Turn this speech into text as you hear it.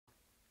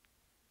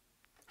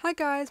Hi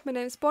guys, my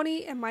name is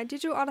Bonnie and my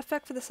digital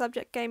artifact for the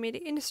subject Game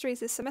Media Industries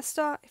this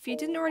semester, if you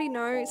didn't already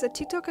know, is a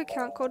TikTok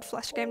account called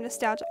Flash Game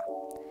Nostalgia.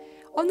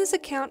 On this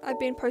account I've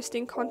been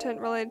posting content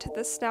related to the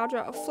nostalgia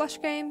of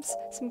Flash games,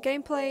 some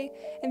gameplay,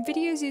 and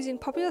videos using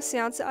popular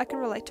sounds that I can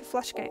relate to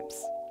Flash games.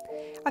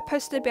 I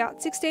posted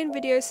about 16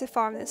 videos so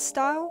far in this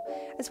style,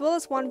 as well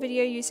as one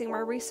video using my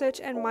research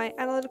and my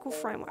analytical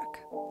framework.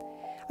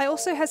 I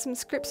also have some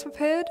scripts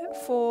prepared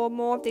for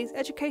more of these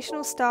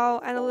educational style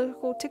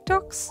analytical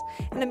TikToks,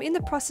 and I'm in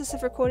the process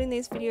of recording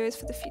these videos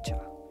for the future.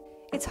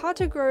 It's hard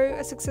to grow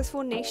a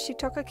successful niche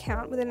TikTok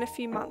account within a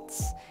few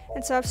months,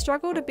 and so I've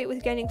struggled a bit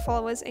with gaining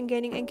followers and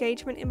gaining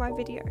engagement in my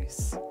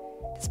videos.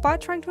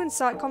 Despite trying to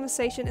incite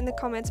conversation in the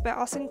comments by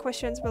asking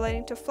questions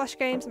relating to Flash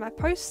games in my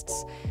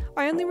posts,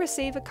 I only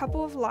receive a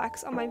couple of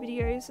likes on my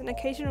videos and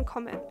occasional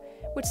comment,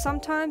 which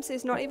sometimes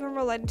is not even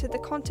related to the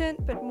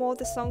content but more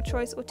the song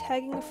choice or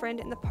tagging a friend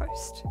in the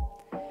post.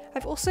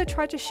 I've also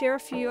tried to share a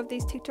few of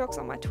these TikToks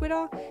on my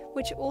Twitter,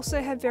 which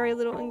also have very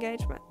little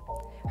engagement.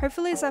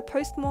 Hopefully as I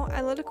post more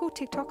analytical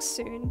TikToks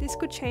soon, this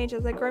could change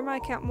as I grow my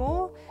account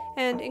more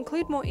and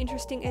include more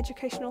interesting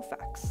educational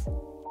facts.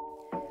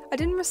 I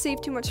didn't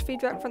receive too much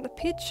feedback from the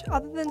pitch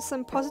other than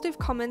some positive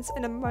comments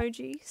and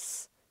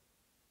emojis,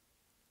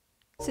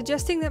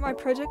 suggesting that my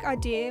project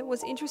idea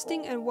was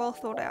interesting and well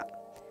thought out.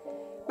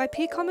 My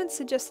peer comments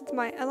suggested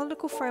my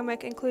analytical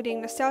framework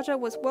including nostalgia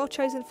was well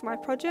chosen for my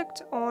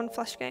project on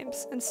Flash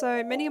games, and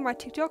so many of my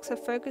TikToks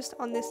have focused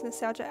on this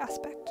nostalgia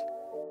aspect.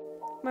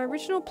 My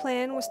original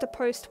plan was to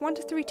post 1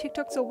 to 3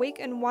 TikToks a week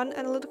and 1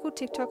 analytical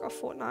TikTok a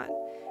fortnight,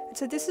 and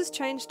so this has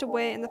changed to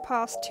where in the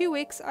past 2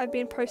 weeks I've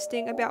been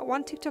posting about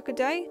 1 TikTok a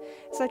day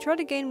as I try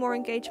to gain more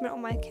engagement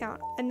on my account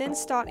and then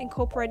start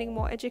incorporating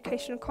more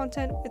educational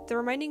content with the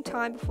remaining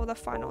time before the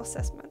final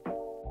assessment.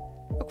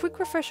 A quick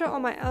refresher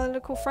on my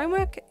analytical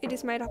framework: it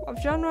is made up of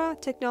genre,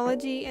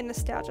 technology and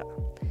nostalgia.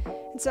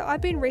 And so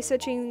I've been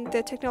researching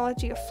the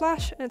technology of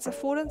Flash and its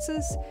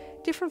affordances,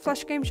 different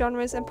Flash game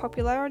genres and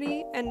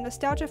popularity, and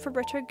nostalgia for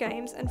retro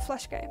games and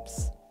Flash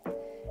games.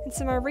 And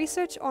so my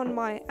research on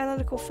my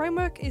analytical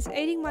framework is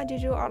aiding my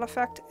digital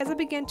artifact as I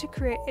begin to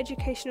create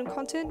educational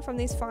content from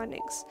these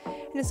findings,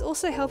 and it's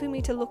also helping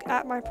me to look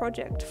at my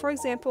project, for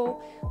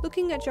example,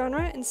 looking at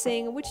genre and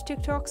seeing which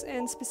TikToks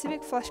and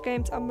specific Flash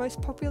games are most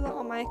popular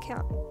on my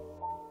account.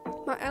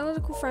 My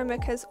analytical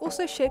framework has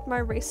also shaped my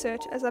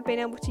research as I've been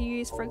able to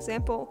use, for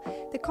example,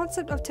 the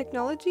concept of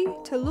technology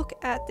to look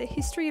at the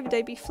history of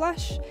Adobe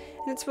Flash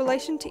and its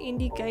relation to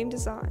indie game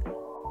design.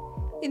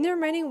 In the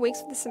remaining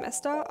weeks of the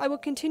semester, I will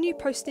continue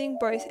posting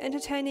both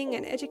entertaining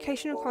and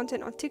educational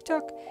content on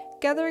TikTok,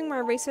 gathering my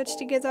research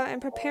together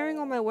and preparing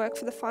all my work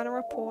for the final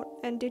report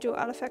and digital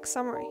artifact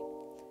summary.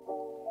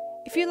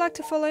 If you'd like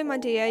to follow my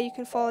DA, you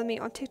can follow me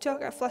on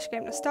TikTok at Flash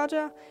Game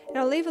Nostalgia, and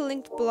I'll leave a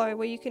link below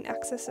where you can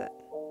access it.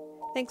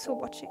 Thanks for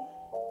watching.